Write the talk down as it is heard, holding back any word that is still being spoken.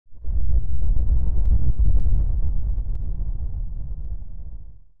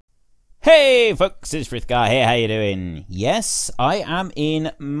Hey folks, it's Frithgar here, how you doing? Yes, I am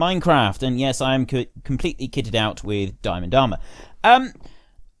in Minecraft, and yes, I am completely kitted out with diamond armor.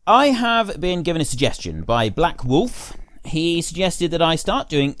 I have been given a suggestion by Black Wolf. He suggested that I start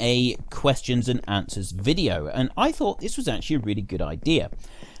doing a questions and answers video, and I thought this was actually a really good idea.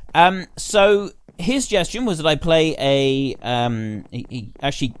 So his suggestion was that I play a, he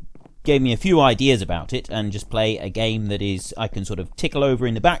actually gave me a few ideas about it, and just play a game that is I can sort of tickle over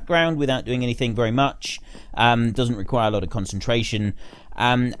in the background without doing anything very much. Doesn't require a lot of concentration.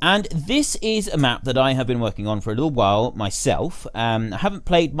 And this is a map that I have been working on for a little while myself. I haven't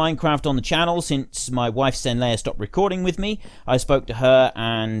played Minecraft on the channel since my wife Loot Lair stopped recording with me. I spoke to her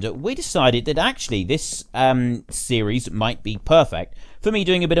and we decided that actually this series might be perfect for me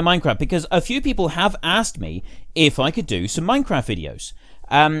doing a bit of Minecraft, because a few people have asked me if I could do some Minecraft videos.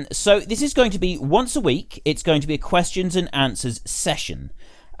 So this is going to be once a week. It's going to be a questions and answers session.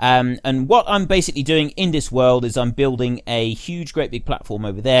 And what I'm basically doing in this world is I'm building a huge, great big platform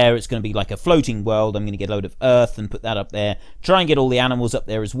over there. It's going to be like a floating world. I'm going to get a load of earth and put that up there. Try and get all the animals up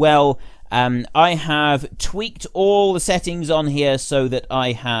there as well. I have tweaked all the settings on here so that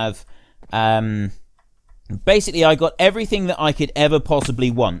I have... basically, I got everything that I could ever possibly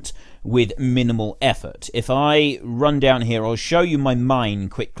want with minimal effort. If I run down here, I'll show you my mine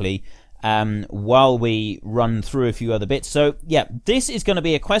quickly while we run through a few other bits. So yeah, this is going to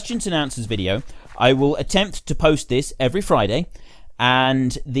be a questions and answers video. I will attempt to post this every Friday,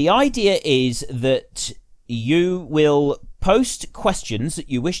 and the idea is that you will post questions that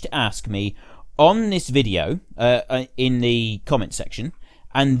you wish to ask me on this video in the comment section,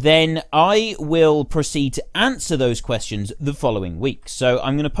 and then I will proceed to answer those questions the following week. So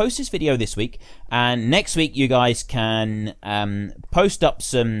I'm going to post this video this week, and next week you guys can post up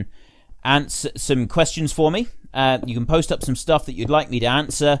some questions for me. You can post up some stuff that you'd like me to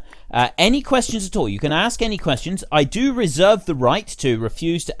answer. Any questions at all. You can ask any questions. I do reserve the right to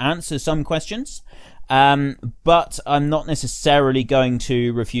refuse to answer some questions, but I'm not necessarily going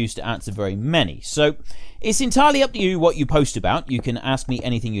to refuse to answer very many. So it's entirely up to you what you post about. You can ask me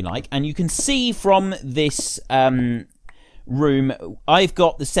anything you like, and you can see from this room, I've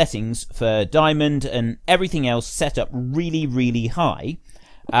got the settings for diamond and everything else set up really, really high.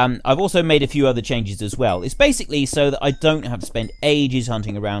 I've also made a few other changes as well. It's basically so that I don't have to spend ages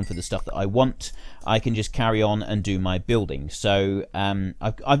hunting around for the stuff that I want. I can just carry on and do my building. So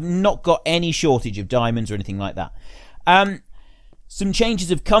I've not got any shortage of diamonds or anything like that. Some changes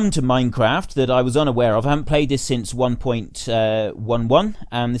have come to Minecraft that I was unaware of. I haven't played this since 1.11,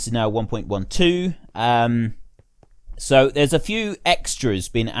 and this is now 1.12. So there's a few extras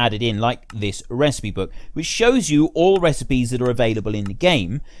been added in, like this recipe book, which shows you all recipes that are available in the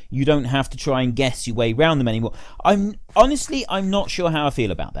game. You don't have to try and guess your way around them anymore. Honestly, I'm not sure how I feel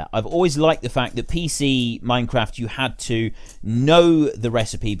about that. I've always liked the fact that PC Minecraft, you had to know the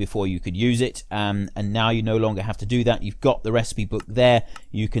recipe before you could use it, and now you no longer have to do that. You've got the recipe book there.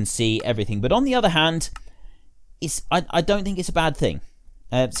 You can see everything. But on the other hand, I don't think it's a bad thing.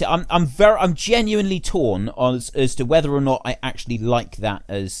 So I'm genuinely torn as to whether or not I actually like that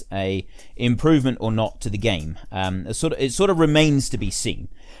as a improvement or not to the game. It sort of remains to be seen.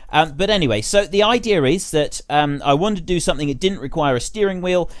 But anyway, so the idea is that I wanted to do something that didn't require a steering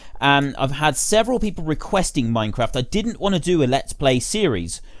wheel. I've had several people requesting Minecraft. I didn't want to do a Let's Play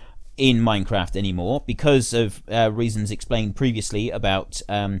series in Minecraft anymore because of reasons explained previously about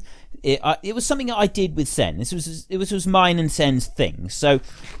it was something that I did with Sen. It was mine and Sen's thing. So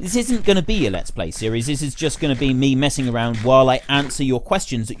this isn't going to be a Let's Play series. This is just going to be me messing around while I answer your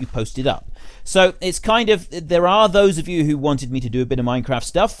questions that you posted up. So it's kind of, there are those of you who wanted me to do a bit of Minecraft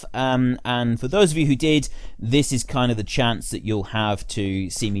stuff, and for those of you who did, this is kind of the chance that you'll have to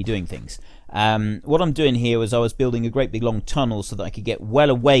see me doing things. What I'm doing here was I was building a great big long tunnel so that I could get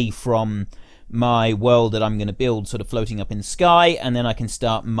well away from my world that I'm going to build, sort of floating up in the sky, and then I can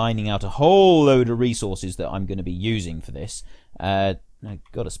start mining out a whole load of resources that I'm going to be using for this. I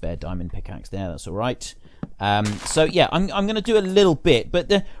got a spare diamond pickaxe there, that's alright. So yeah, I'm going to do a little bit, but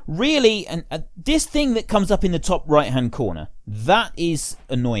this thing that comes up in the top right hand corner, that is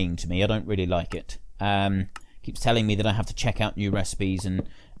annoying to me. I don't really like it. Keeps telling me that I have to check out new recipes, and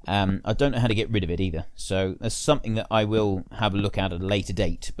I don't know how to get rid of it either. So that's something that I will have a look at a later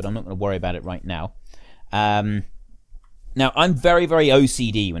date, but I'm not going to worry about it right now. Now, I'm very, very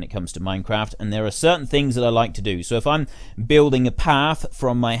OCD when it comes to Minecraft, and there are certain things that I like to do. So if I'm building a path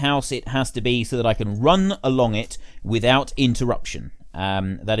from my house, it has to be so that I can run along it without interruption.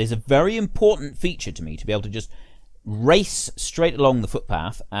 That is a very important feature to me, to be able to just race straight along the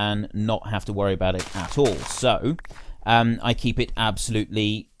footpath and not have to worry about it at all. So I keep it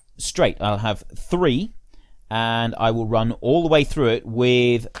absolutely straight. I'll have 3, and I will run all the way through it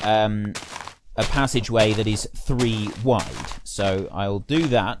with a passageway that is 3 wide. So I'll do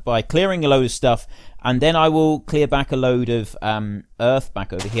that by clearing a load of stuff, and then I will clear back a load of earth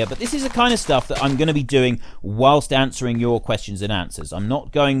back over here. But this is the kind of stuff that I'm going to be doing whilst answering your questions and answers. I'm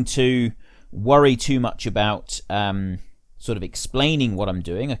not going to worry too much about sort of explaining what I'm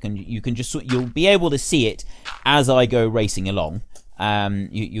doing. You'll be able to see it as I go racing along.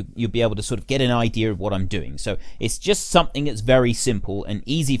 You'll be able to sort of get an idea of what I'm doing. So it's just something that's very simple and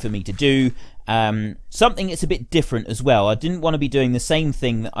easy for me to do. Something that's a bit different as well. I didn't want to be doing the same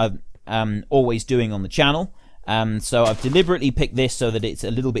thing that I'm always doing on the channel. So I've deliberately picked this so that it's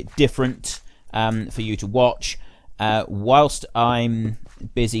a little bit different for you to watch whilst I'm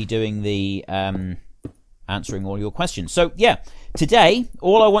busy doing the answering all your questions. So yeah, today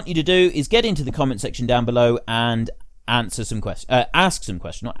all I want you to do is get into the comment section down below and answer some questions, ask some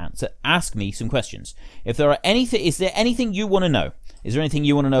questions, not answer, ask me some questions. If there are anything, is there anything you want to know? Is there anything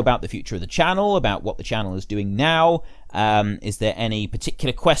you want to know about the future of the channel, about what the channel is doing now? Is there any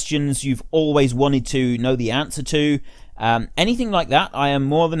particular questions you've always wanted to know the answer to? Anything like that, I am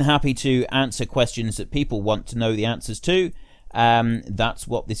more than happy to answer questions that people want to know the answers to. That's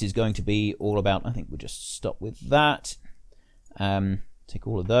what this is going to be all about. I think we'll just stop with that. Take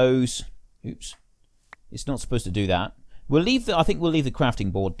all of those. Oops. It's not supposed to do that. We'll leave I think we'll leave the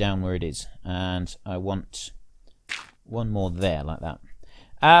crafting board down where it is, and I want one more there like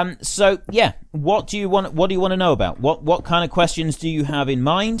that. So yeah, what do you want to know about? What kind of questions do you have in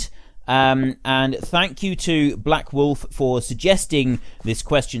mind? And thank you to Black Wolf for suggesting this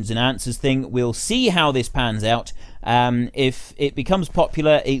questions and answers thing. We'll see how this pans out. If it becomes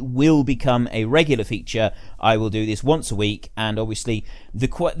popular, it will become a regular feature. I will do this once a week, and obviously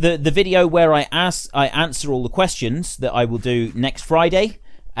the video where I answer all the questions that I will do next Friday.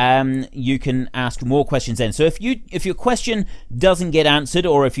 You can ask more questions then. So if your question doesn't get answered,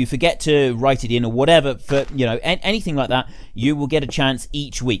 or if you forget to write it in, or whatever, for anything like that, you will get a chance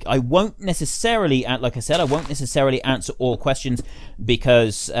each week. I won't necessarily, like I said, I won't necessarily answer all questions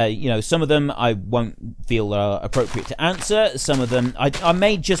because some of them I won't feel are appropriate to answer. Some of them I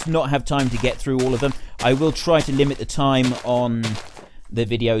may just not have time to get through all of them. I will try to limit the time on the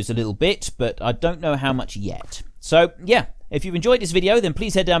videos a little bit, but I don't know how much yet. So yeah, if you've enjoyed this video, then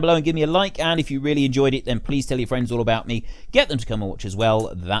please head down below and give me a like, and if you really enjoyed it, then please tell your friends all about me. Get them to come and watch as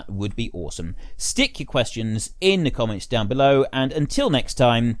well. That would be awesome. Stick your questions in the comments down below, and until next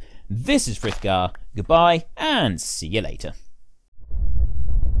time, this is Frithgar. Goodbye, and see you later.